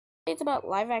updates about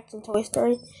live action Toy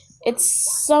Story.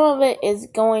 Some of it is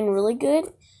going really good,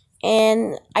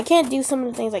 and I can't do some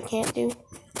of the things I can't do.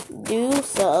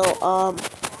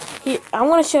 Here, I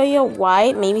want to show you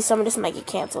why. Maybe some of this might get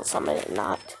canceled, some of it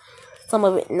not.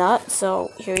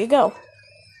 So here you go.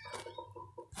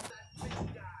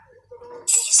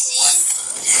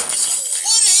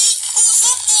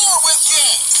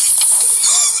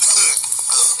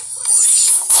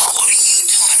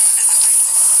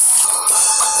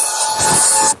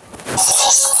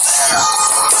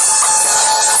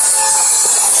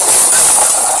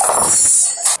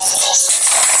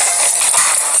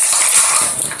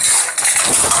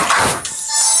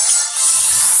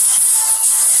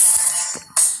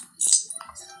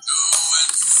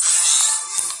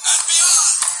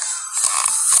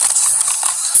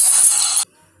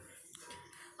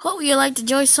 Hope you like to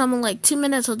enjoy some in like 2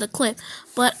 minutes of the clip,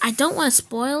 but I don't want to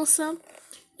spoil some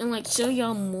and like show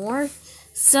y'all more.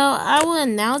 So I will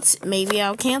announce, maybe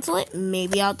I'll cancel it,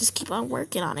 maybe I'll just keep on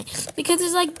working on it, because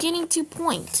it's like getting to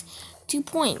point.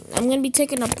 I'm gonna be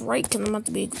taking a break because I'm about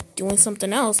to be doing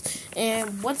something else.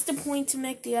 And what's the point to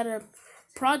make the other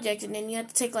project and then you have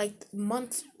to take like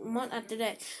month after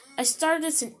that? I started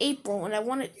this in April and I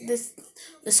wanted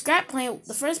the scrap plan.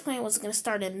 The first plan was gonna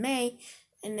start in May,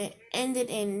 and it ended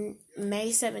in May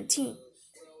 17th.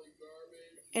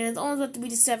 And it's only about to be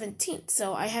the 17th,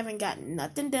 so I haven't got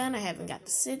nothing done. I haven't got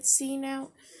the Sid scene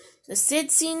out.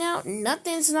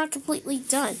 Nothing's not completely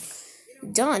done.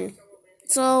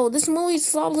 So this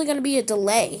movie's probably going to be a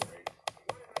delay.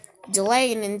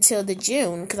 Delaying until the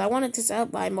June, because I wanted this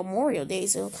out by Memorial Day,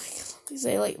 so you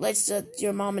say, like, let's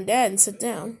your mom and dad and sit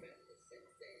down.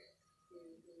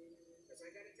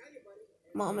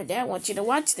 Mom and dad want you to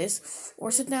watch this,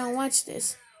 or sit down and watch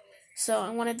this. So I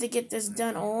wanted to get this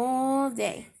done all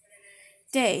day.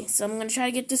 So I'm going to try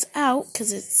to get this out,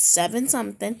 because it's 7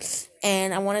 something,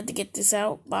 and I wanted to get this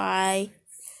out by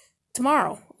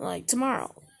tomorrow.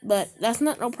 But that's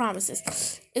not no promises.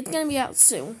 It's going to be out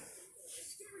soon.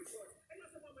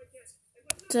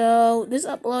 So this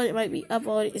upload, it might be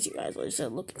uploaded, as you guys are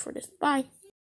looking for this. Bye.